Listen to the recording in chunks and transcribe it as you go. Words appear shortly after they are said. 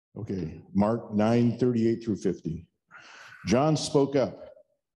Okay, Mark 9:38 through 50. John spoke up.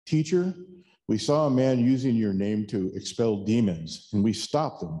 Teacher, we saw a man using your name to expel demons, and we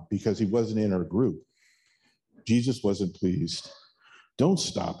stopped him because he wasn't in our group. Jesus wasn't pleased. Don't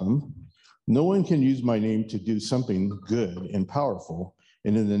stop him. No one can use my name to do something good and powerful,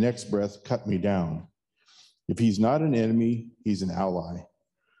 and in the next breath, cut me down. If he's not an enemy, he's an ally.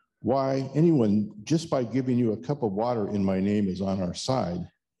 Why, anyone, just by giving you a cup of water in my name, is on our side.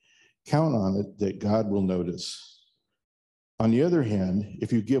 Count on it that God will notice. On the other hand,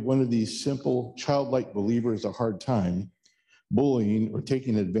 if you give one of these simple, childlike believers a hard time, bullying or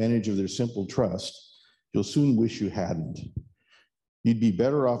taking advantage of their simple trust, you'll soon wish you hadn't. You'd be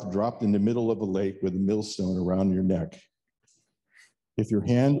better off dropped in the middle of a lake with a millstone around your neck. If your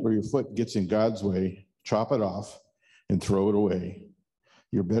hand or your foot gets in God's way, chop it off and throw it away.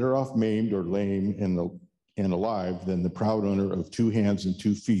 You're better off maimed or lame and alive than the proud owner of 2 hands and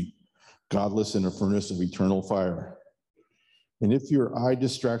 2 feet, godless in a furnace of eternal fire. And if your eye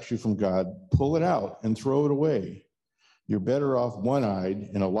distracts you from God, pull it out and throw it away. You're better off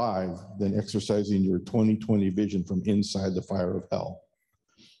one-eyed and alive than exercising your 20/20 vision from inside the fire of hell.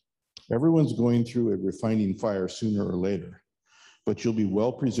 Everyone's going through a refining fire sooner or later, but you'll be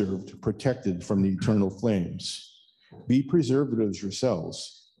well preserved, protected from the eternal flames. Be preservatives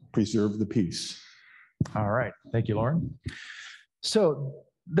yourselves. Preserve the peace. All right. Thank you, Lauren. So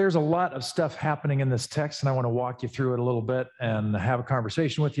there's a lot of stuff happening in this text, and I want to walk you through it a little bit and have a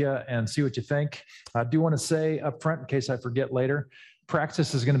conversation with you and see what you think. I do want to say up front, in case I forget later,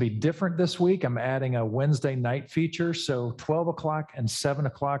 Praxis is going to be different this week. I'm adding a Wednesday night feature. So 12 o'clock and 7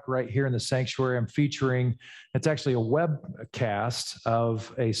 o'clock right here in the sanctuary, I'm featuring, it's actually a webcast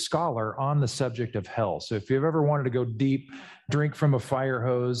of a scholar on the subject of hell. So if you've ever wanted to go deep, drink from a fire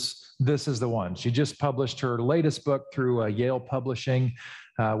hose, this is the one. She just published her latest book through Yale Publishing,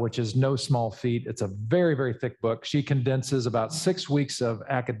 which is no small feat. It's a very, very thick book. She condenses about 6 weeks of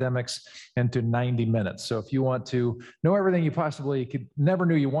academics into 90 minutes. So if you want to know everything you possibly never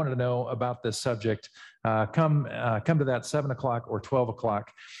knew you wanted to know about this subject, come to that 7 o'clock or 12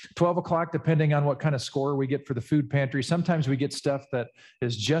 o'clock. 12 o'clock, depending on what kind of score we get for the food pantry. Sometimes we get stuff that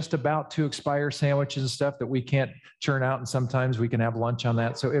is just about to expire, sandwiches and stuff that we can't churn out, and sometimes we can have lunch on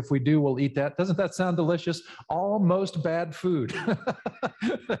that. So if we do, we'll eat that. Doesn't that sound delicious? Almost bad food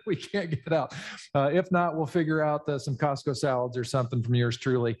that we can't get out. If not, we'll figure out some Costco salads or something from yours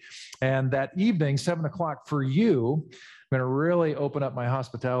truly. And that evening, 7 o'clock for you, I'm going to really open up my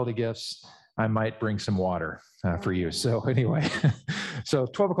hospitality gifts. I might bring some water for you. So anyway, so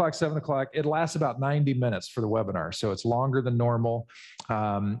 12 o'clock, 7 o'clock, it lasts about 90 minutes for the webinar. So it's longer than normal.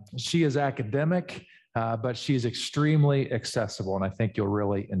 She is academic, but she's extremely accessible, and I think you'll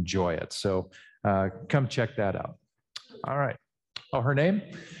really enjoy it. So come check that out. All right. Oh, her name?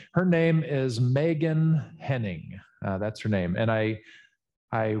 Her name is Megan Henning. That's her name. And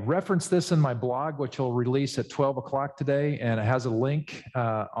I reference this in my blog, which will release at 12 o'clock today, and it has a link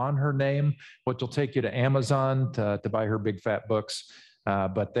on her name, which will take you to Amazon to buy her big fat books.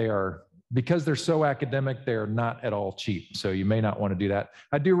 But they are, because they're so academic, they're not at all cheap. So you may not want to do that.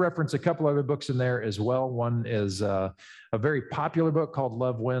 I do reference a couple other books in there as well. One is a very popular book called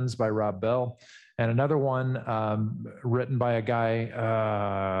Love Wins by Rob Bell. And another one written by a guy,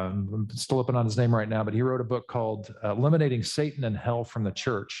 I'm still looking on his name right now, but he wrote a book called Eliminating Satan and Hell from the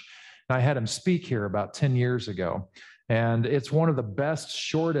Church. And I had him speak here about 10 years ago. And it's one of the best,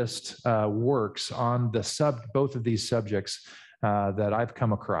 shortest works on both of these subjects that I've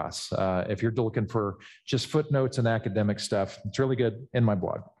come across. If you're looking for just footnotes and academic stuff, it's really good in my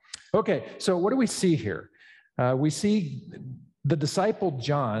blog. Okay, so what do we see here? We see the disciple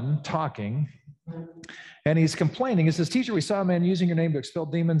John talking, and he's complaining. He says, "Teacher, we saw a man using your name to expel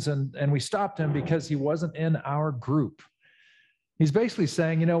demons, and we stopped him because he wasn't in our group." He's basically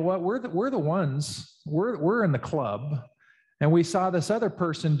saying, you know what, we're the ones, we're in the club, and we saw this other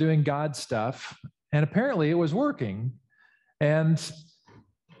person doing God stuff, and apparently it was working. And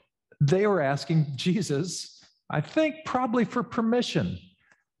they were asking Jesus, I think probably for permission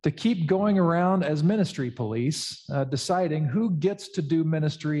to keep going around as ministry police, deciding who gets to do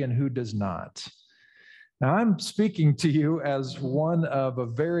ministry and who does not. Now, I'm speaking to you as one of a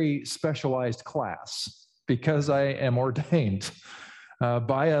very specialized class because I am ordained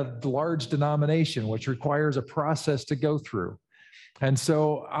by a large denomination, which requires a process to go through. And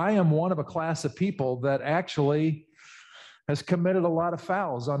so I am one of a class of people that actually has committed a lot of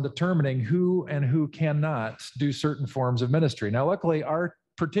fouls on determining who and who cannot do certain forms of ministry. Now, luckily, our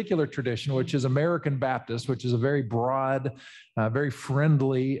particular tradition, which is American Baptist, which is a very broad, very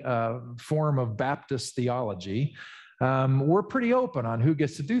friendly form of Baptist theology, we're pretty open on who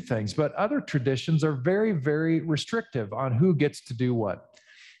gets to do things, but other traditions are very, very restrictive on who gets to do what.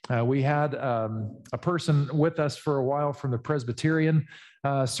 We had a person with us for a while from the Presbyterian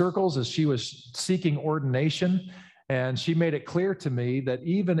circles as she was seeking ordination. And she made it clear to me that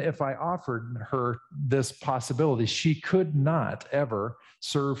even if I offered her this possibility, she could not ever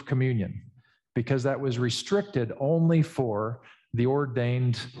serve communion because that was restricted only for the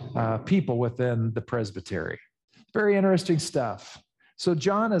ordained people within the presbytery. Very interesting stuff. So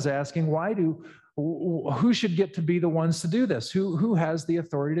John is asking, who should get to be the ones to do this? Who has the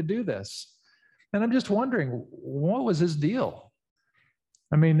authority to do this? And I'm just wondering, what was his deal?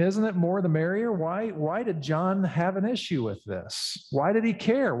 I mean, isn't it more the merrier? Why did John have an issue with this? Why did he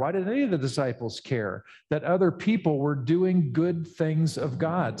care? Why did any of the disciples care that other people were doing good things of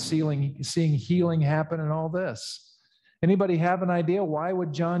God, seeing healing happen and all this? Anybody have an idea? Why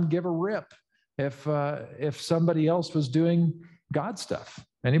would John give a rip if somebody else was doing God stuff?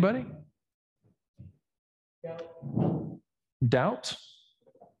 Anybody? Doubt?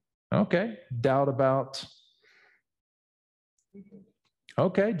 Okay. Doubt about...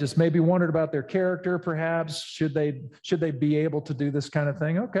 Okay, just maybe wondered about their character, perhaps. Should they be able to do this kind of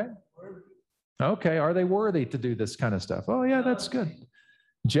thing? Okay. Okay, are they worthy to do this kind of stuff? Oh, yeah, that's good.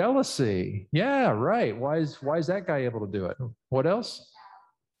 Jealousy. Yeah, right. Why is that guy able to do it? What else?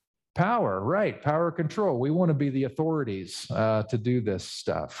 Power, right. Power control. We want to be the authorities to do this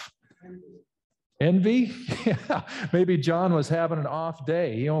stuff. Envy? Yeah, maybe John was having an off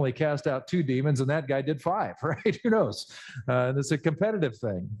day. He only cast out 2 demons and that guy did 5, right? Who knows? It's a competitive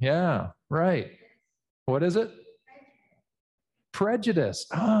thing. Yeah, right. What is it? Prejudice.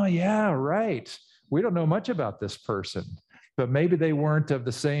 Oh, yeah, right. We don't know much about this person, but maybe they weren't of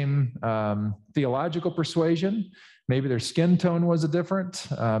the same theological persuasion. Maybe their skin tone was different.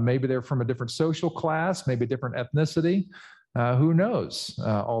 Maybe they're from a different social class, maybe a different ethnicity. Who knows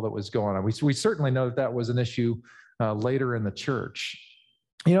all that was going on? We certainly know that was an issue later in the church.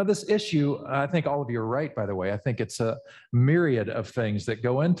 You know, this issue, I think all of you are right, by the way. I think it's a myriad of things that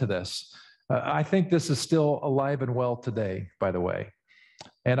go into this. I think this is still alive and well today, by the way.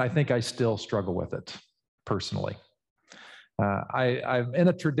 And I think I still struggle with it personally. I'm in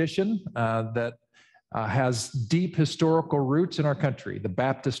a tradition that has deep historical roots in our country, the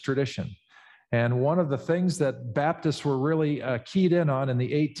Baptist tradition. And one of the things that Baptists were really keyed in on in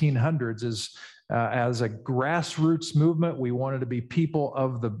the 1800s is as a grassroots movement, we wanted to be people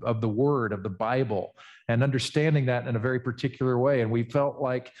of the Word, of the Bible, and understanding that in a very particular way. And we felt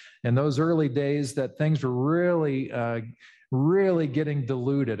like in those early days that things were really getting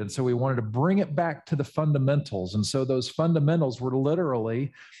diluted. And so we wanted to bring it back to the fundamentals. And so those fundamentals were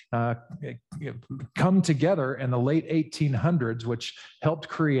literally come together in the late 1800s, which helped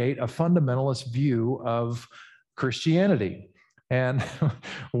create a fundamentalist view of Christianity. And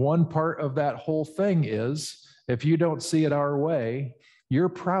one part of that whole thing is, if you don't see it our way, you're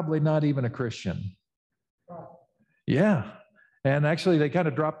probably not even a Christian. Yeah. And actually, they kind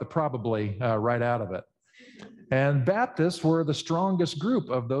of dropped the probably right out of it. And Baptists were the strongest group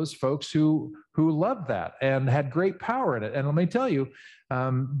of those folks who loved that and had great power in it. And let me tell you,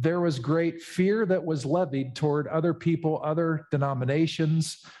 there was great fear that was levied toward other people, other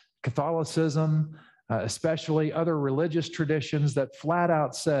denominations, Catholicism, especially other religious traditions that flat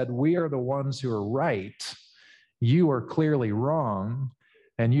out said, we are the ones who are right. You are clearly wrong,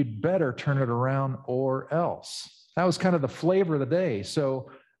 and you'd better turn it around or else. That was kind of the flavor of the day. So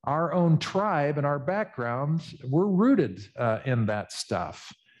our own tribe and our background were rooted in that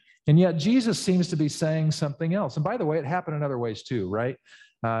stuff. And yet Jesus seems to be saying something else. And by the way, it happened in other ways too, right?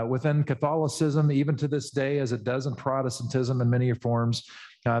 Within Catholicism, even to this day, as it does in Protestantism in many forms,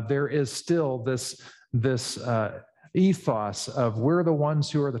 there is still this ethos of we're the ones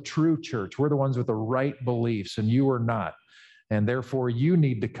who are the true church. We're the ones with the right beliefs, and you are not. And therefore, you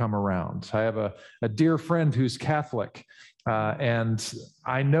need to come around. I have a dear friend who's Catholic, and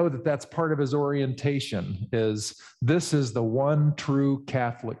I know that that's part of his orientation, is this is the one true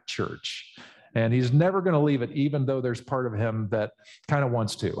Catholic church. And he's never going to leave it, even though there's part of him that kind of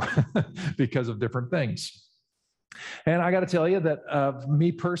wants to because of different things. And I got to tell you that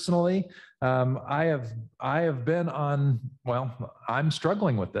me personally, I have been on, well, I'm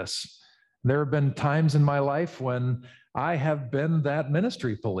struggling with this. There have been times in my life when I have been that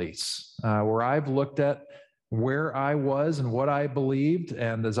ministry police, where I've looked at where I was and what I believed.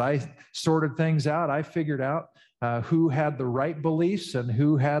 And as I sorted things out, I figured out who had the right beliefs and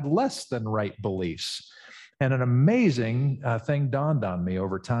who had less than right beliefs. And an amazing thing dawned on me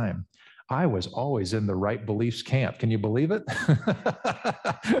over time. I was always in the right beliefs camp. Can you believe it?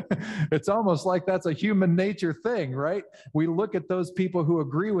 It's almost like that's a human nature thing, right? We look at those people who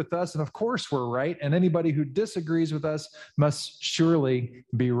agree with us, and of course we're right, and anybody who disagrees with us must surely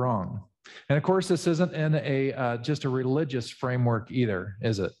be wrong. And of course, this isn't in just a religious framework either,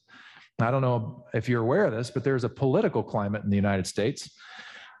 is it? I don't know if you're aware of this, but there's a political climate in the United States.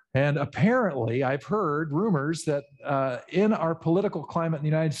 And apparently, I've heard rumors that in our political climate in the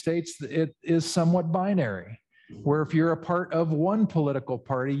United States, it is somewhat binary, where if you're a part of one political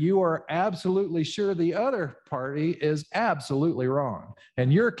party, you are absolutely sure the other party is absolutely wrong.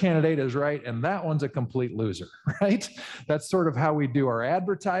 And your candidate is right, and that one's a complete loser, right? That's sort of how we do our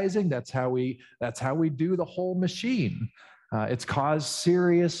advertising. That's how we do the whole machine. It's caused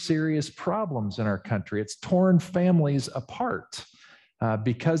serious problems in our country. It's torn families apart.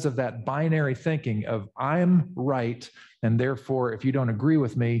 Because of that binary thinking of I'm right, and therefore, if you don't agree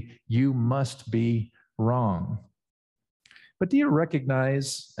with me, you must be wrong. But do you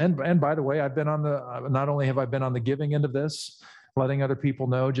recognize, and by the way, I've been on not only have I been on the giving end of this, letting other people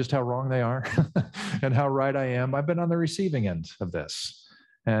know just how wrong they are and how right I am, I've been on the receiving end of this.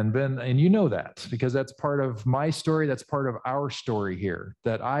 And you know that, because that's part of my story, that's part of our story here,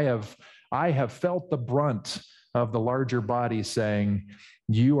 that I have felt the brunt of the larger body saying,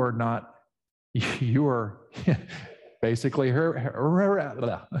 you are basically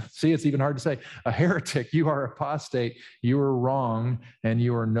see, it's even hard to say, a heretic, you are apostate, you are wrong, and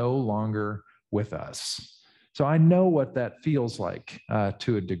you are no longer with us. So I know what that feels like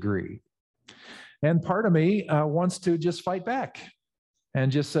to a degree. And part of me wants to just fight back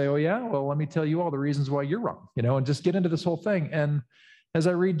and just say, oh yeah, well, let me tell you all the reasons why you're wrong, and just get into this whole thing. And as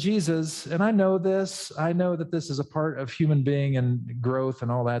I read Jesus, and I know that this is a part of human being and growth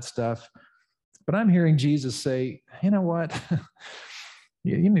and all that stuff, but I'm hearing Jesus say, you know what?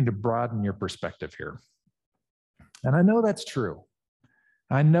 You need to broaden your perspective here. And I know that's true.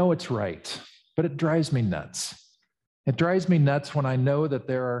 I know it's right, but it drives me nuts. It drives me nuts when I know that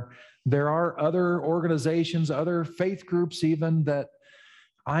there are other organizations, other faith groups even, that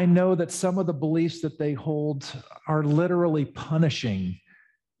I know that some of the beliefs that they hold are literally punishing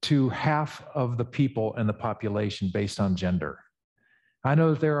to half of the people in the population based on gender. I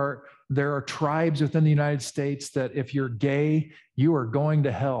know that there are tribes within the United States that if you're gay, you are going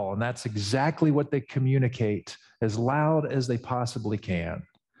to hell. And that's exactly what they communicate as loud as they possibly can.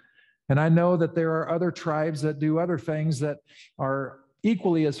 And I know that there are other tribes that do other things that are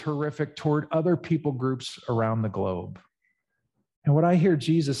equally as horrific toward other people groups around the globe. And what I hear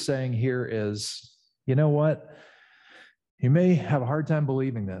Jesus saying here is, you know what? You may have a hard time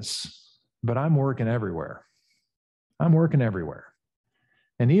believing this, but I'm working everywhere. I'm working everywhere.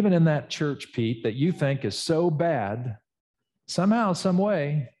 And even in that church, Pete, that you think is so bad, somehow, some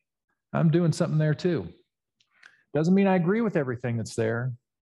way, I'm doing something there too. Doesn't mean I agree with everything that's there,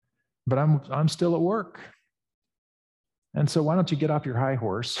 but I'm still at work. And so why don't you get off your high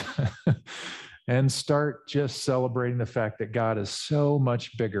horse and start just celebrating the fact that God is so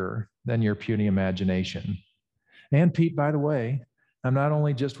much bigger than your puny imagination. And Pete, by the way, I'm not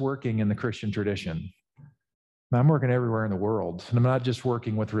only just working in the Christian tradition, I'm working everywhere in the world. And I'm not just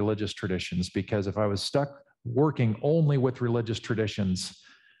working with religious traditions, because if I was stuck working only with religious traditions,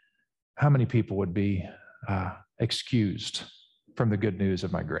 how many people would be excused from the good news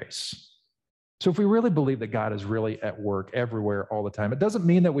of my grace? So if we really believe that God is really at work everywhere all the time, it doesn't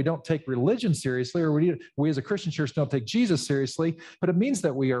mean that we don't take religion seriously, or we as a Christian church don't take Jesus seriously, but it means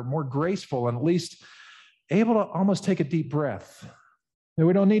that we are more graceful and at least able to almost take a deep breath. And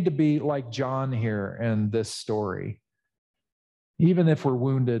we don't need to be like John here in this story. Even if we're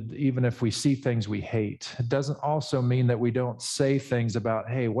wounded, even if we see things we hate, it doesn't also mean that we don't say things about,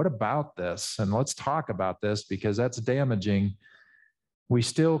 hey, what about this? And let's talk about this because that's damaging. We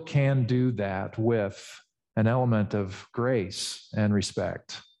still can do that with an element of grace and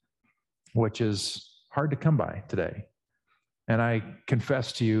respect, which is hard to come by today. And I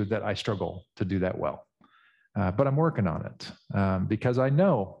confess to you that I struggle to do that well. But I'm working on it because I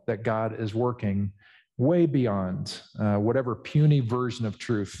know that God is working way beyond whatever puny version of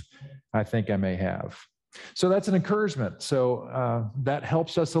truth I think I may have. So that's an encouragement. So that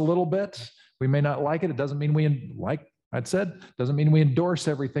helps us a little bit. We may not like it. It doesn't mean doesn't mean we endorse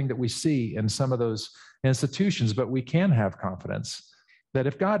everything that we see in some of those institutions, but we can have confidence that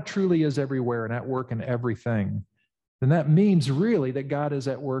if God truly is everywhere and at work in everything, then that means really that God is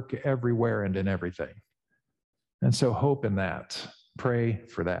at work everywhere and in everything. And so hope in that. Pray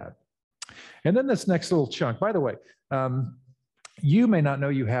for that. And then this next little chunk, by the way, You may not know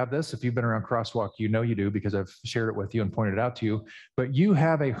you have this. If you've been around Crosswalk, you know you do because I've shared it with you and pointed it out to you, but you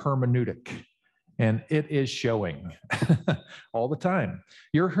have a hermeneutic. And it is showing all the time.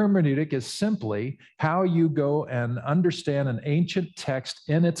 Your hermeneutic is simply how you go and understand an ancient text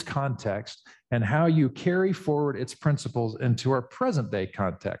in its context and how you carry forward its principles into our present day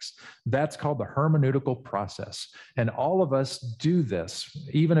context. That's called the hermeneutical process. And all of us do this.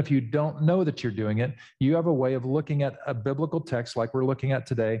 Even if you don't know that you're doing it, you have a way of looking at a biblical text like we're looking at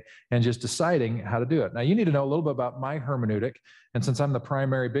today and just deciding how to do it. Now, you need to know a little bit about my hermeneutic. And since I'm the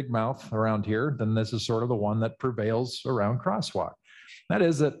primary big mouth around here, then this is sort of the one that prevails around Crosswalk. That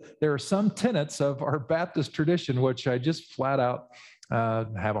is that there are some tenets of our Baptist tradition which I just flat out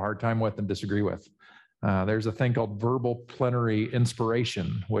have a hard time with and disagree with. There's a thing called verbal plenary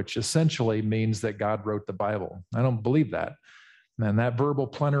inspiration, which essentially means that God wrote the Bible. I don't believe that. And that verbal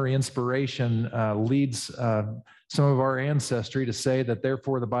plenary inspiration leads some of our ancestry to say that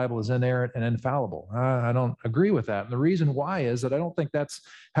therefore the Bible is inerrant and infallible. I don't agree with that. And the reason why is that I don't think that's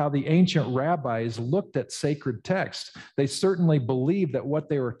how the ancient rabbis looked at sacred text. They certainly believed that what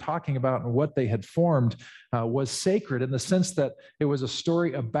they were talking about and what they had formed was sacred in the sense that it was a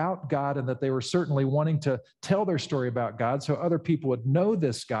story about God and that they were certainly wanting to tell their story about God so other people would know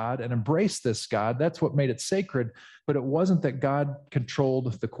this God and embrace this God. That's what made it sacred, but it wasn't that God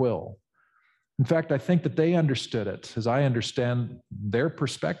controlled the quill. In fact, I think that they understood it, as I understand their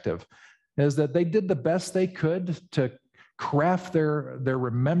perspective, is that they did the best they could to craft their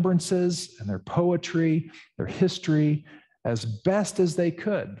remembrances and their poetry, their history, as best as they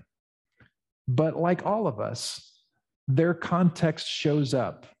could. But like all of us, their context shows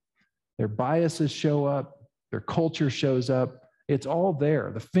up. Their biases show up. Their culture shows up. It's all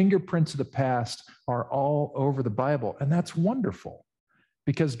there. The fingerprints of the past are all over the Bible, and that's wonderful.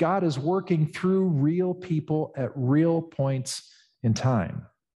 Because God is working through real people at real points in time.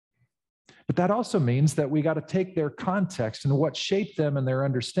 But that also means that we got to take their context and what shaped them and their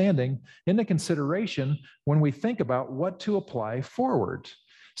understanding into consideration when we think about what to apply forward.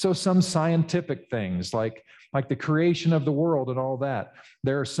 So some scientific things like the creation of the world and all that.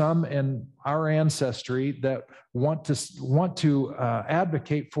 There are some in our ancestry that want to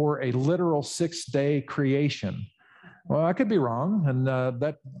advocate for a literal 6-day creation. Well, I could be wrong, and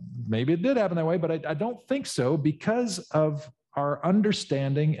that maybe it did happen that way, but I don't think so because of our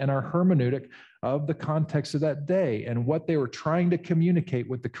understanding and our hermeneutic of the context of that day and what they were trying to communicate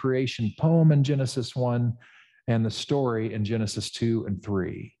with the creation poem in Genesis 1 and the story in Genesis 2 and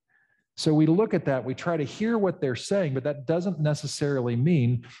 3. So we look at that, we try to hear what they're saying, but that doesn't necessarily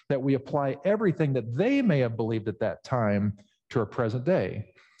mean that we apply everything that they may have believed at that time to our present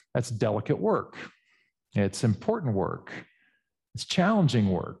day. That's delicate work. It's important work. It's challenging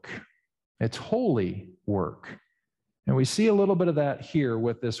work. It's holy work. And we see a little bit of that here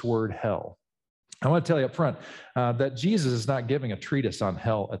with this word hell. I want to tell you up front that Jesus is not giving a treatise on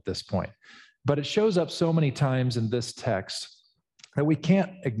hell at this point, but it shows up so many times in this text that we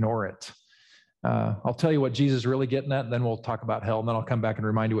can't ignore it. I'll tell you what Jesus is really getting at, and then we'll talk about hell, and then I'll come back and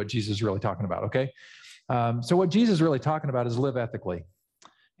remind you what Jesus is really talking about, okay? So what Jesus is really talking about is live ethically.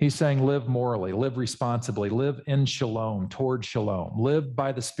 He's saying live morally, live responsibly, live in shalom, toward shalom, live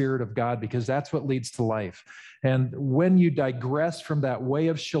by the Spirit of God, because that's what leads to life. And when you digress from that way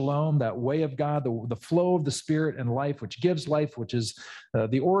of shalom, that way of God, the flow of the Spirit and life, which gives life, which is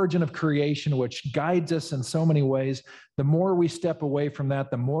the origin of creation, which guides us in so many ways, the more we step away from that,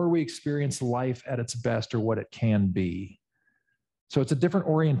 the more we experience life at its best or what it can be. So it's a different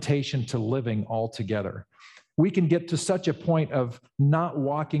orientation to living altogether. We can get to such a point of not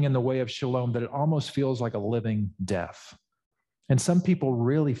walking in the way of shalom that it almost feels like a living death. And some people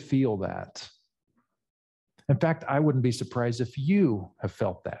really feel that. In fact, I wouldn't be surprised if you have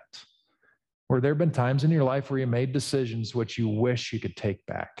felt that, where there have been times in your life where you made decisions which you wish you could take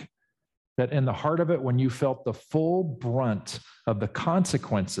back. That in the heart of it, when you felt the full brunt of the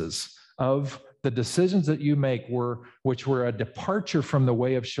consequences of the decisions that you make which were a departure from the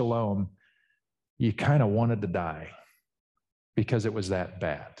way of shalom, you kind of wanted to die because it was that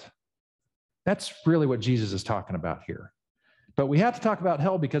bad. That's really what Jesus is talking about here. But we have to talk about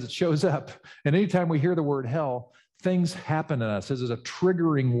hell because it shows up. And anytime we hear the word hell, things happen in us. This is a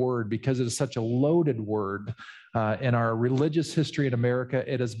triggering word because it is such a loaded word. In our religious history in America,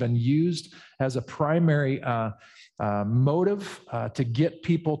 it has been used as a primary motive to get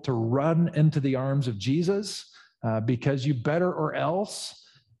people to run into the arms of Jesus because you better or else.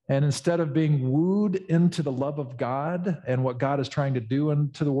 And instead of being wooed into the love of God and what God is trying to do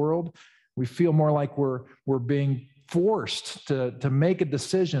into the world, we feel more like we're being forced to make a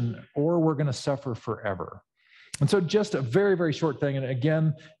decision or we're going to suffer forever. And so just a very, very short thing. And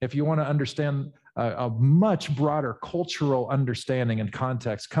again, if you want to understand a much broader cultural understanding and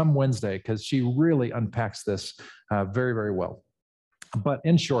context, come Wednesday, because she really unpacks this very, very well. But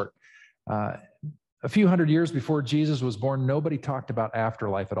in short, a few hundred years before Jesus was born, nobody talked about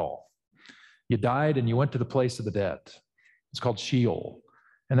afterlife at all. You died and you went to the place of the dead. It's called Sheol.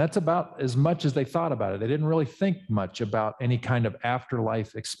 And that's about as much as they thought about it. They didn't really think much about any kind of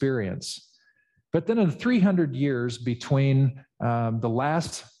afterlife experience. But then in the 300 years between the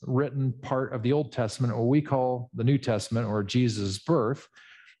last written part of the Old Testament, or we call the New Testament, or Jesus' birth,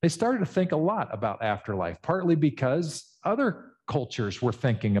 they started to think a lot about afterlife, partly because other cultures were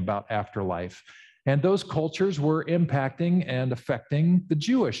thinking about afterlife. And those cultures were impacting and affecting the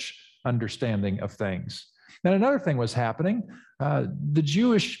Jewish understanding of things. And another thing was happening. The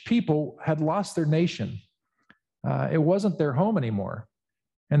Jewish people had lost their nation. It wasn't their home anymore.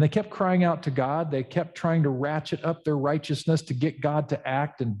 And they kept crying out to God. They kept trying to ratchet up their righteousness to get God to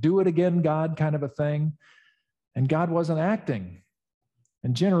act and do it again, God, kind of a thing. And God wasn't acting.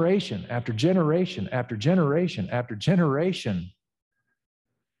 And generation after generation after generation after generation,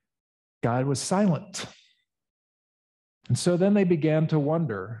 God was silent. And so then they began to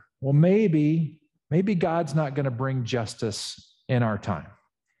wonder, well, maybe God's not going to bring justice in our time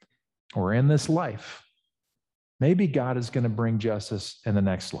or in this life. Maybe God is going to bring justice in the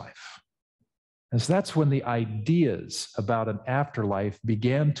next life. And so that's when the ideas about an afterlife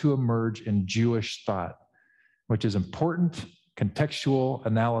began to emerge in Jewish thought, which is important contextual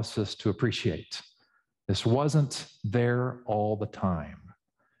analysis to appreciate. This wasn't there all the time,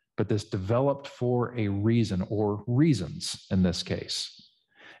 but this developed for a reason, or reasons in this case.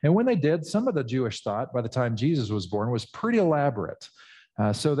 And when they did, some of the Jewish thought by the time Jesus was born was pretty elaborate.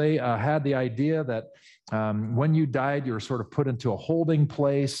 So they had the idea that when you died, you were sort of put into a holding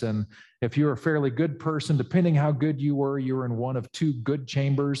place. And if you were a fairly good person, depending how good you were in one of two good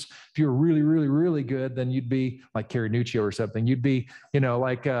chambers. If you were really, really, really good, then you'd be like Carrie Nuccio or something. You'd be,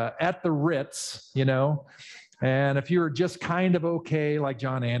 like at the Ritz, And if you were just kind of okay, like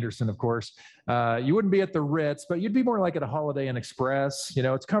John Anderson, of course, you wouldn't be at the Ritz, but you'd be more like at a Holiday Inn Express.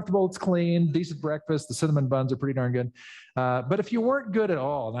 It's comfortable, it's clean, decent breakfast. The cinnamon buns are pretty darn good. But if you weren't good at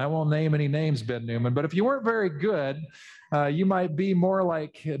all, and I won't name any names, Ben Newman, but if you weren't very good, you might be more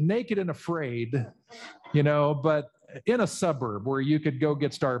like Naked and Afraid, but in a suburb where you could go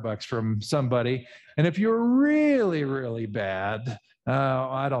get Starbucks from somebody. And if you're really, really bad,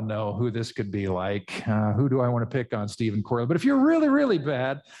 I don't know who this could be like. Who do I want to pick on? Stephen Corley. But if you're really, really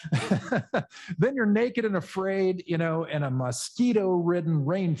bad, then you're naked and afraid, in a mosquito-ridden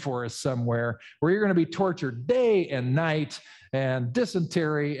rainforest somewhere where you're going to be tortured day and night and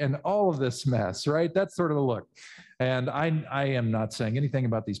dysentery and all of this mess, right? That's sort of the look. And I am not saying anything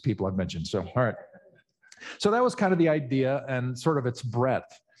about these people I've mentioned. So, all right. So that was kind of the idea and sort of its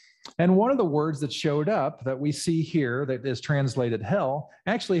breadth. And one of the words that showed up that we see here that is translated hell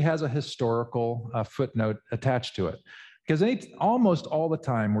actually has a historical footnote attached to it. Because almost all the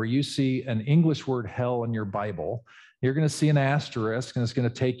time where you see an English word hell in your Bible, you're going to see an asterisk and it's going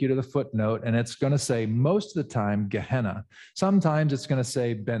to take you to the footnote and it's going to say most of the time Gehenna. Sometimes it's going to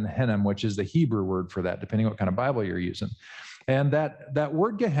say Ben Hinnom, which is the Hebrew word for that, depending on what kind of Bible you're using. And that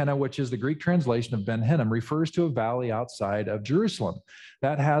word Gehenna, which is the Greek translation of Ben Hinnom, refers to a valley outside of Jerusalem.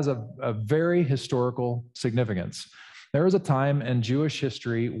 That has a very historical significance. There was a time in Jewish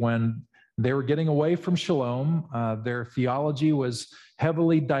history when they were getting away from Shalom. Their theology was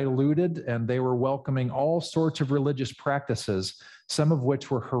heavily diluted, and they were welcoming all sorts of religious practices, some of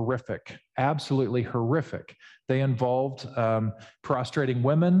which were horrific, absolutely horrific. They involved prostrating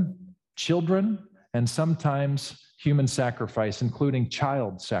women, children, and sometimes human sacrifice, including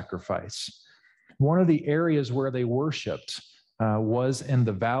child sacrifice. One of the areas where they worshiped was in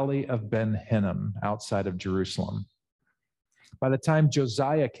the valley of Ben Hinnom outside of Jerusalem. By the time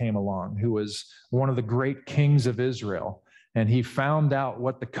Josiah came along, who was one of the great kings of Israel, and he found out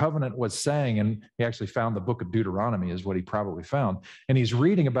what the covenant was saying, and he actually found the book of Deuteronomy is what he probably found, and he's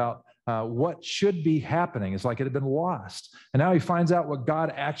reading about what should be happening. It's like it had been lost. And now he finds out what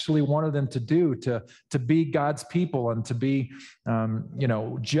God actually wanted them to do, to be God's people and to be,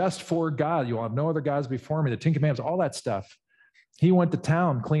 just for God. You'll have no other gods before me, the Ten Commandments, all that stuff. He went to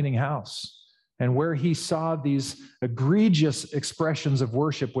town cleaning house. And where he saw these egregious expressions of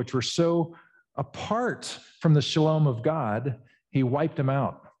worship, which were so apart from the shalom of God, he wiped them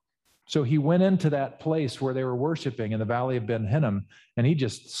out. So he went into that place where they were worshiping in the valley of Ben Hinnom, and he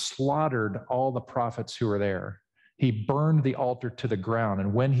just slaughtered all the prophets who were there. He burned the altar to the ground.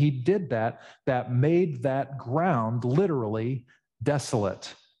 And when he did that, that made that ground literally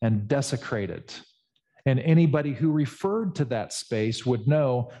desolate and desecrated. And anybody who referred to that space would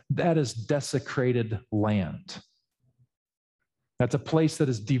know that is desecrated land. That's a place that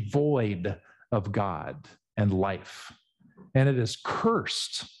is devoid of God and life, and it is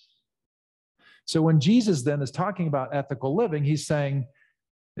cursed. So when Jesus then is talking about ethical living, he's saying,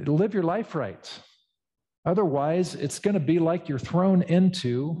 live your life right. Otherwise, it's going to be like you're thrown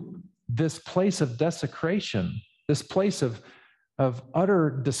into this place of desecration, this place of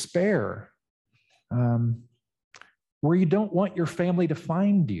utter despair, where you don't want your family to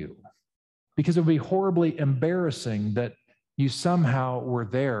find you, because it would be horribly embarrassing that you somehow were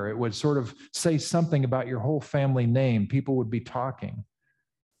there. It would sort of say something about your whole family name. People would be talking.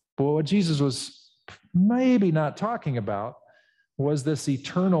 But what Jesus was maybe not talking about was this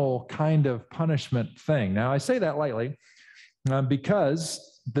eternal kind of punishment thing. Now, I say that lightly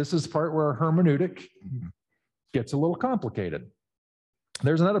because this is the part where hermeneutic gets a little complicated.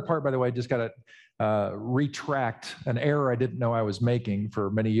 There's another part, by the way, I just got to retract an error I didn't know I was making for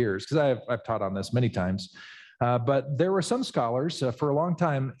many years, because I've taught on this many times. But there were some scholars for a long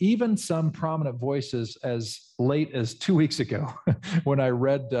time, even some prominent voices as late as 2 weeks ago, when I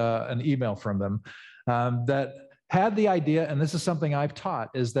read an email from them, that had the idea, and this is something I've taught,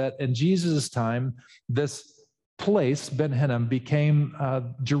 is that in Jesus' time, this place, Ben Hinnom, became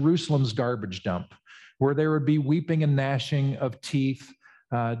Jerusalem's garbage dump, where there would be weeping and gnashing of teeth,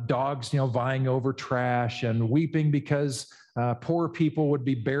 dogs, vying over trash, and weeping because poor people would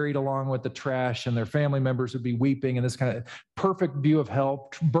be buried along with the trash, and their family members would be weeping, and this kind of perfect view of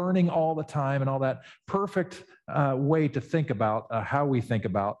hell, burning all the time, and all that perfect way to think about how we think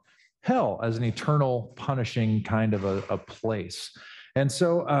about hell as an eternal punishing kind of a place. And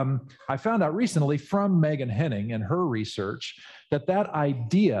so I found out recently from Megan Henning and her research that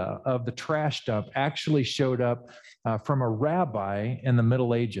idea of the trash dump actually showed up from a rabbi in the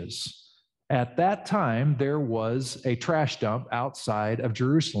Middle Ages. At that time, there was a trash dump outside of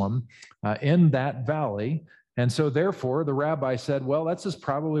Jerusalem in that valley. And so therefore, the rabbi said, well, that's just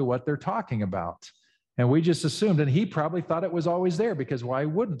probably what they're talking about. And we just assumed, and he probably thought it was always there, because why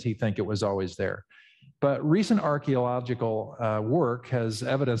wouldn't he think it was always there? But recent archaeological work has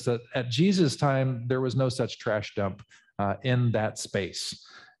evidence that at Jesus' time, there was no such trash dump in that space.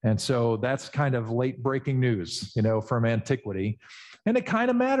 And so that's kind of late breaking news, from antiquity. And it kind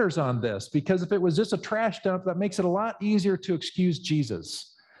of matters on this, because if it was just a trash dump, that makes it a lot easier to excuse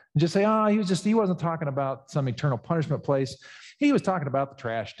Jesus. And just say, he wasn't talking about some eternal punishment place. He was talking about the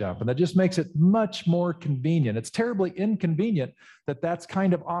trash dump. And that just makes it much more convenient. It's terribly inconvenient that that's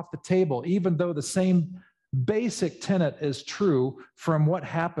kind of off the table, even though the same basic tenet is true from what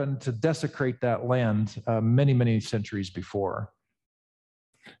happened to desecrate that land many, many centuries before.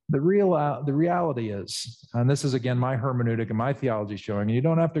 The reality is, and this is again my hermeneutic and my theology showing, and you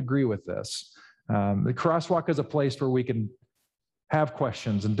don't have to agree with this. The crosswalk is a place where we can have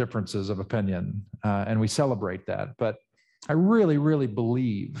questions and differences of opinion, and we celebrate that. But I really, really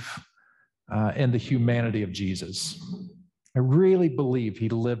believe in the humanity of Jesus. I really believe he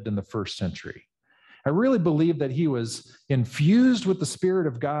lived in the first century. I really believe that he was infused with the Spirit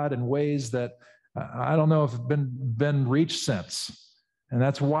of God in ways that I don't know if have been reached since. And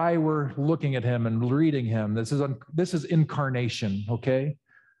that's why we're looking at him and reading him. This is incarnation, okay?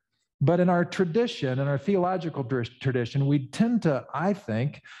 But in our tradition, in our theological tradition, we tend to, I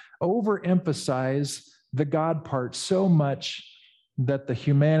think, overemphasize the God part so much that the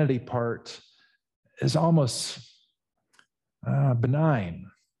humanity part is almost benign.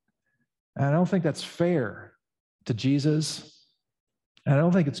 And I don't think that's fair to Jesus. And I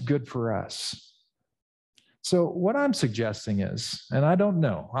don't think it's good for us. So what I'm suggesting is, and I don't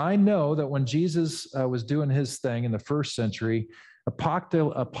know, I know that when Jesus was doing his thing in the first century,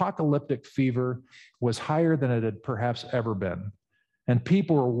 apocalyptic fever was higher than it had perhaps ever been. And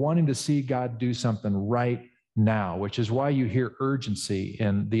people were wanting to see God do something right now, which is why you hear urgency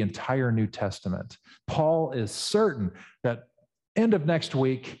in the entire New Testament. Paul is certain that end of next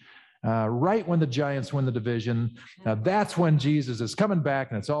week, right when the Giants win the division, that's when Jesus is coming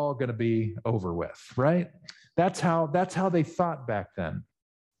back and it's all going to be over with, right? That's how they thought back then.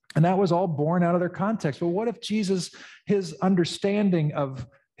 And that was all born out of their context. But what if Jesus, his understanding of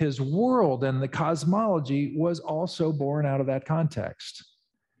his world and the cosmology was also born out of that context?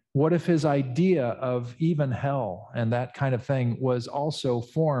 What if his idea of even hell and that kind of thing was also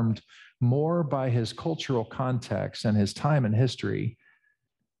formed more by his cultural context and his time in history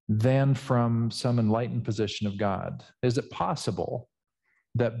than from some enlightened position of God? Is it possible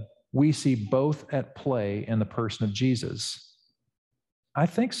that we see both at play in the person of Jesus? I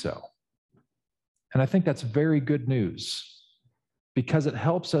think so. And I think that's very good news. because it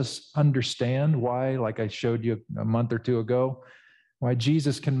helps us understand why, like I showed you a month or two ago, why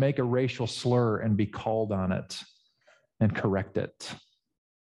Jesus can make a racial slur and be called on it and correct it.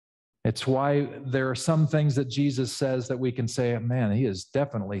 It's why there are some things that Jesus says that we can say, man, he is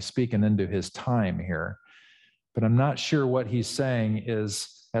definitely speaking into his time here. But I'm not sure what he's saying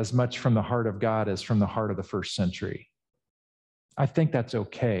is as much from the heart of God as from the heart of the first century. I think that's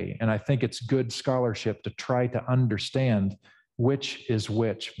okay. And I think it's good scholarship to try to understand which is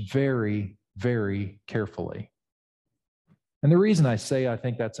which very, very carefully. And the reason I say I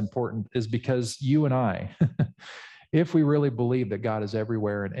think that's important is because you and I, if we really believe that God is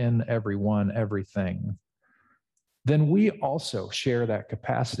everywhere and in everyone, everything, then we also share that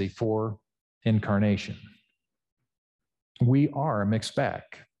capacity for incarnation. We are a mixed bag.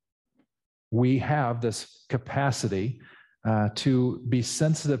 We have this capacity to be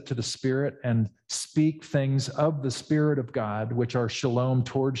sensitive to the Spirit and speak things of the Spirit of God, which are shalom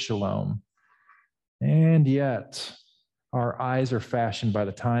towards shalom. And yet, our eyes are fashioned by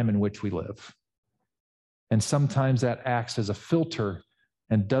the time in which we live. And sometimes that acts as a filter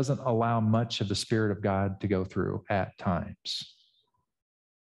and doesn't allow much of the Spirit of God to go through at times.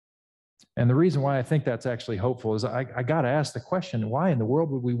 And the reason why I think that's actually hopeful is I got to ask the question, why in the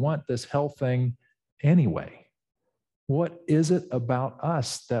world would we want this hell thing anyway? What is it about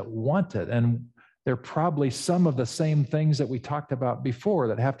us that want it? And there are probably some of the same things that we talked about before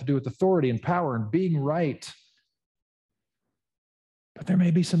that have to do with authority and power and being right. But there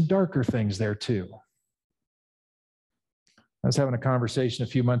may be some darker things there too. I was having a conversation a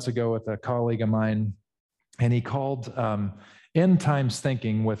few months ago with a colleague of mine, and he called end times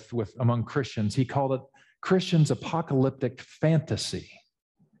thinking with among Christians, he called it Christians' apocalyptic fantasy.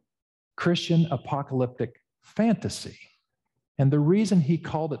 Christian apocalyptic fantasy. And the reason he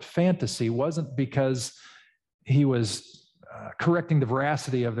called it fantasy wasn't because he was correcting the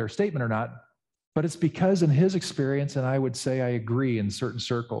veracity of their statement or not, but it's because in his experience, and I would say I agree in certain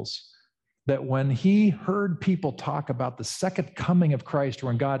circles, that when he heard people talk about the second coming of Christ,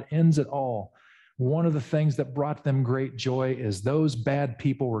 when God ends it all, one of the things that brought them great joy is those bad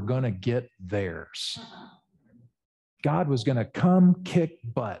people were going to get theirs. God was going to come kick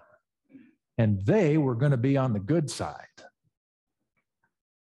butt, and they were going to be on the good side.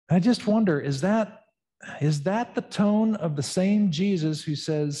 I just wonder, is that the tone of the same Jesus who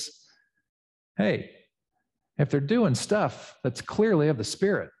says, hey, if they're doing stuff that's clearly of the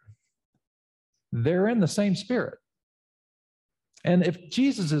Spirit, they're in the same Spirit. And if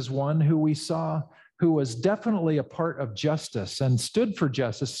Jesus is one who we saw who was definitely a part of justice and stood for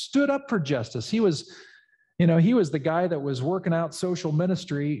justice, stood up for justice, he was the guy that was working out social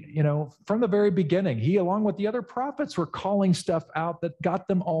ministry, from the very beginning. He, along with the other prophets, were calling stuff out that got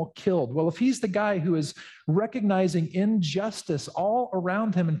them all killed. Well, if he's the guy who is recognizing injustice all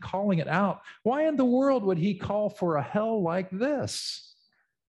around him and calling it out, why in the world would he call for a hell like this?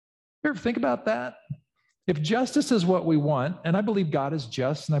 You ever think about that? If justice is what we want, and I believe God is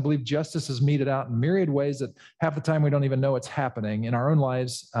just, and I believe justice is meted out in myriad ways that half the time we don't even know it's happening in our own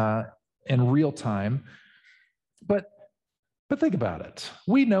lives in real time. But think about it.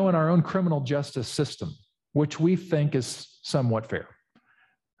 We know in our own criminal justice system, which we think is somewhat fair,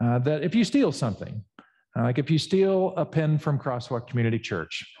 that if you steal something, like if you steal a pen from Crosswalk Community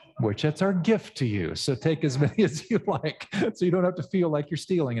Church, which it's our gift to you, so take as many as you like, so you don't have to feel like you're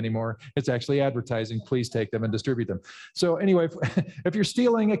stealing anymore. It's actually advertising. Please take them and distribute them. So anyway, if you're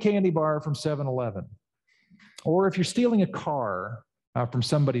stealing a candy bar from 7-Eleven, or if you're stealing a car from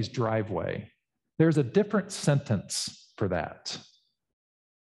somebody's driveway, there's a different sentence for that.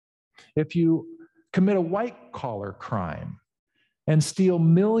 If you commit a white-collar crime and steal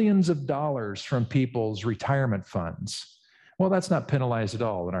millions of dollars from people's retirement funds, well, that's not penalized at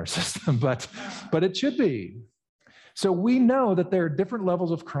all in our system, but it should be. So we know that there are different levels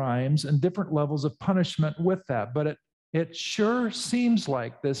of crimes and different levels of punishment with that, but it sure seems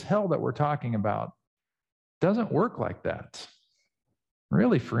like this hell that we're talking about doesn't work like that,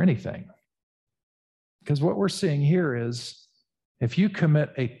 really, for anything. Because what we're seeing here is if you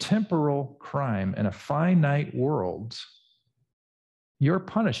commit a temporal crime in a finite world, your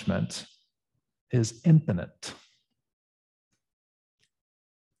punishment is infinite.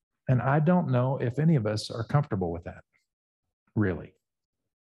 And I don't know if any of us are comfortable with that, really.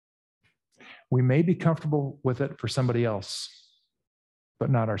 We may be comfortable with it for somebody else, but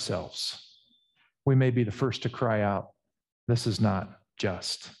not ourselves. We may be the first to cry out, this is not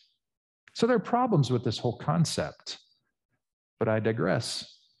just. So there are problems with this whole concept, but I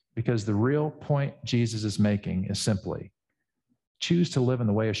digress, because the real point Jesus is making is simply choose to live in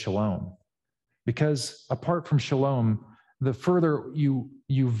the way of shalom, because apart from shalom, the further you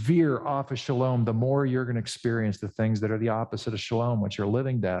veer off of shalom, the more you're going to experience the things that are the opposite of shalom, which are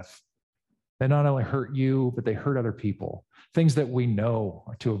living death. They not only hurt you, but they hurt other people. Things that we know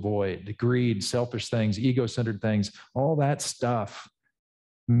to avoid, greed, selfish things, ego-centered things, all that stuff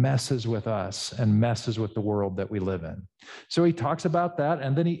messes with us and messes with the world that we live in. So he talks about that,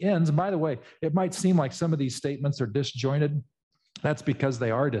 and then he ends. And by the way, it might seem like some of these statements are disjointed. That's because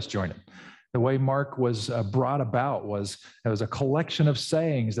they are disjointed. The way Mark was brought about was it was a collection of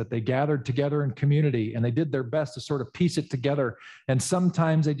sayings that they gathered together in community, and they did their best to sort of piece it together. And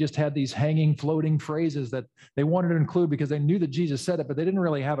sometimes they just had these hanging, floating phrases that they wanted to include because they knew that Jesus said it, but they didn't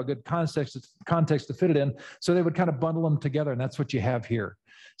really have a good context to fit it in. So they would kind of bundle them together, and that's what you have here.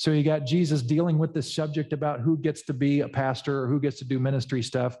 So you got Jesus dealing with this subject about who gets to be a pastor or who gets to do ministry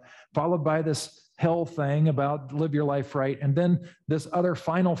stuff, followed by this hell thing about live your life right. And then this other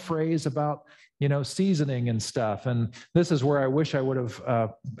final phrase about, seasoning and stuff. And this is where I wish I would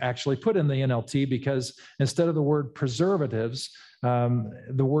have actually put in the NLT, because instead of the word preservatives,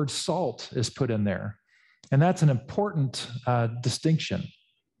 the word salt is put in there. And that's an important distinction.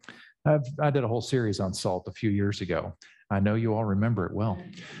 I did a whole series on salt a few years ago. I know you all remember it well.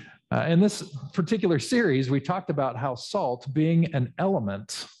 In this particular series, we talked about how salt, being an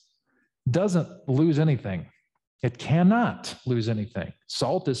element, doesn't lose anything. It cannot lose anything.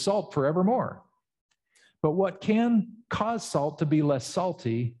 Salt is salt forevermore. But what can cause salt to be less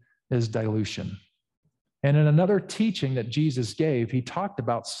salty is dilution. And in another teaching that Jesus gave, he talked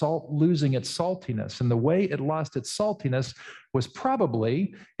about salt losing its saltiness. And the way it lost its saltiness was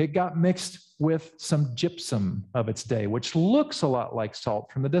probably it got mixed with some gypsum of its day, which looks a lot like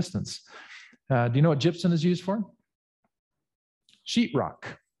salt from the distance. Do you know what gypsum is used for? Sheetrock.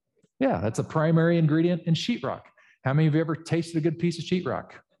 Yeah, that's a primary ingredient in sheetrock. How many of you ever tasted a good piece of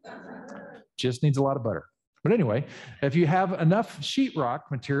sheetrock? Just needs a lot of butter. But anyway, if you have enough sheetrock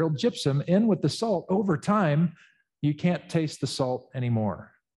material, gypsum, in with the salt, over time, you can't taste the salt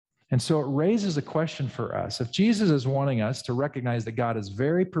anymore. And so it raises a question for us. If Jesus is wanting us to recognize that God is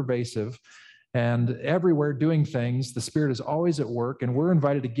very pervasive and everywhere doing things, the Spirit is always at work, and we're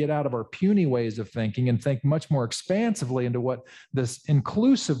invited to get out of our puny ways of thinking and think much more expansively into what this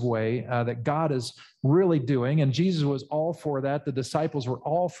inclusive way that God is really doing. And Jesus was all for that. The disciples were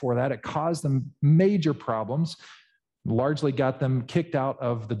all for that. It caused them major problems, largely got them kicked out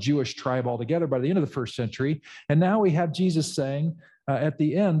of the Jewish tribe altogether by the end of the first century. And now we have Jesus saying at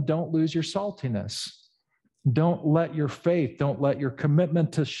the end, don't lose your saltiness. Don't let your faith, don't let your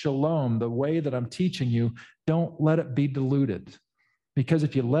commitment to shalom, the way that I'm teaching you, don't let it be diluted. Because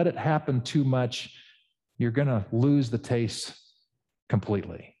if you let it happen too much, you're going to lose the taste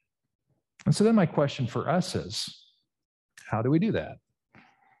completely. And so then my question for us is, how do we do that?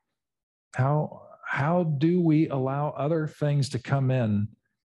 How do we allow other things to come in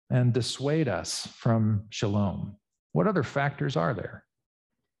and dissuade us from shalom? What other factors are there?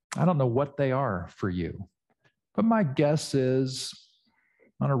 I don't know what they are for you. But my guess is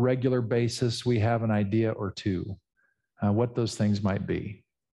on a regular basis, we have an idea or two what those things might be.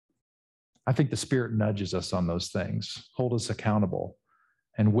 I think the Spirit nudges us on those things, hold us accountable,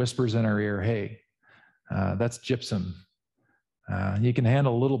 and whispers in our ear, hey, that's gypsum. You can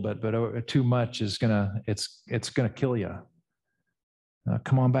handle a little bit, but too much is it's gonna kill you.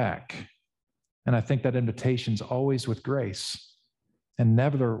 Come on back. And I think that invitation's always with grace and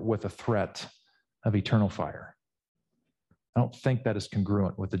never with a threat of eternal fire. I don't think that is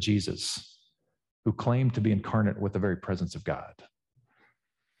congruent with the Jesus who claimed to be incarnate with the very presence of God.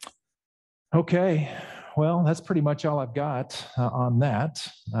 Okay, well, that's pretty much all I've got on that.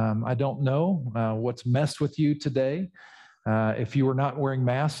 I don't know what's messed with you today. If you were not wearing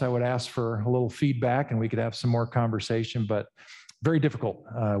masks, I would ask for a little feedback and we could have some more conversation, but very difficult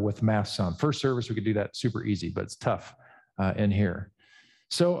with masks on. First service, we could do that super easy, but it's tough in here.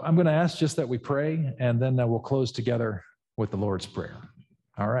 So I'm going to ask just that we pray, and then we'll close together with the Lord's Prayer.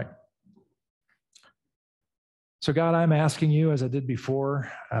 All right. So God, I'm asking you, as I did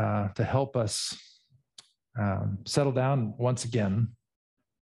before, to help us settle down once again.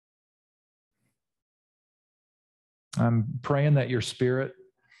 I'm praying that your Spirit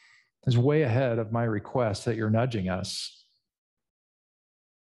is way ahead of my request, that you're nudging us.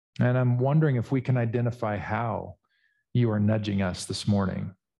 And I'm wondering if we can identify how you are nudging us this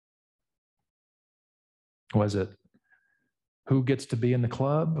morning. Was it who gets to be in the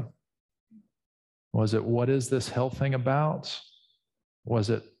club? Was it what is this hell thing about? Was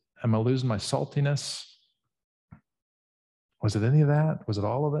it am I losing my saltiness? Was it any of that? Was it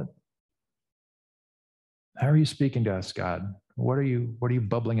all of it? How are you speaking to us, God? What are you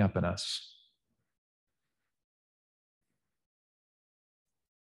bubbling up in us?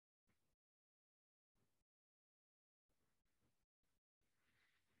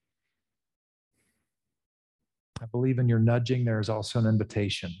 I believe in your nudging, there is also an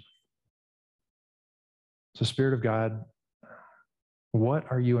invitation. So, Spirit of God, what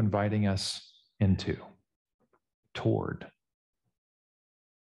are you inviting us into, toward?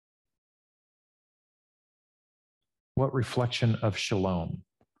 What reflection of shalom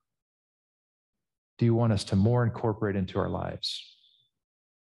do you want us to more incorporate into our lives?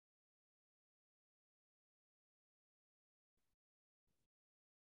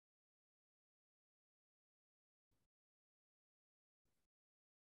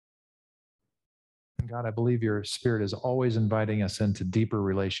 And God, I believe your Spirit is always inviting us into deeper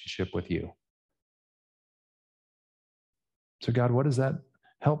relationship with you. So God, what does that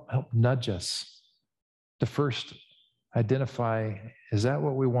help nudge us to first identify, is that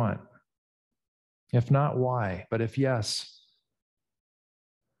what we want? If not, why? But if yes,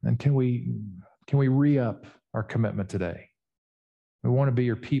 then can we re-up our commitment today? We want to be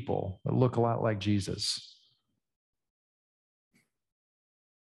your people that look a lot like Jesus.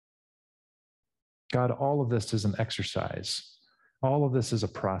 God, all of this is an exercise. All of this is a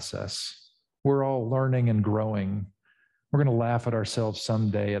process. We're all learning and growing. We're going to laugh at ourselves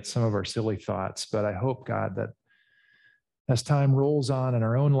someday at some of our silly thoughts, but I hope, God, that as time rolls on in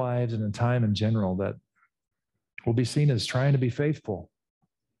our own lives and in time in general, that we'll be seen as trying to be faithful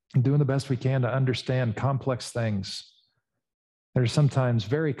and doing the best we can to understand complex things that are sometimes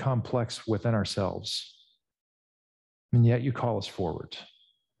very complex within ourselves. And yet you call us forward.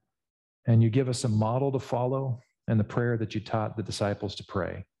 And you give us a model to follow in the prayer that you taught the disciples to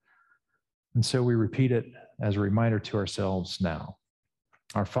pray. And so we repeat it as a reminder to ourselves now.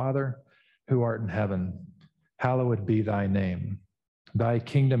 Our Father, who art in heaven, hallowed be thy name. Thy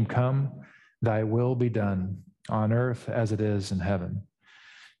kingdom come, thy will be done, on earth as it is in heaven.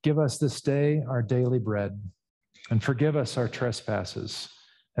 Give us this day our daily bread, and forgive us our trespasses,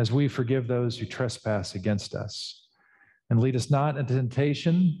 as we forgive those who trespass against us. And lead us not into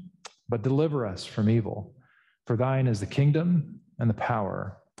temptation, but deliver us from evil. For thine is the kingdom and the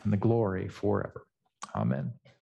power and the glory forever. Amen.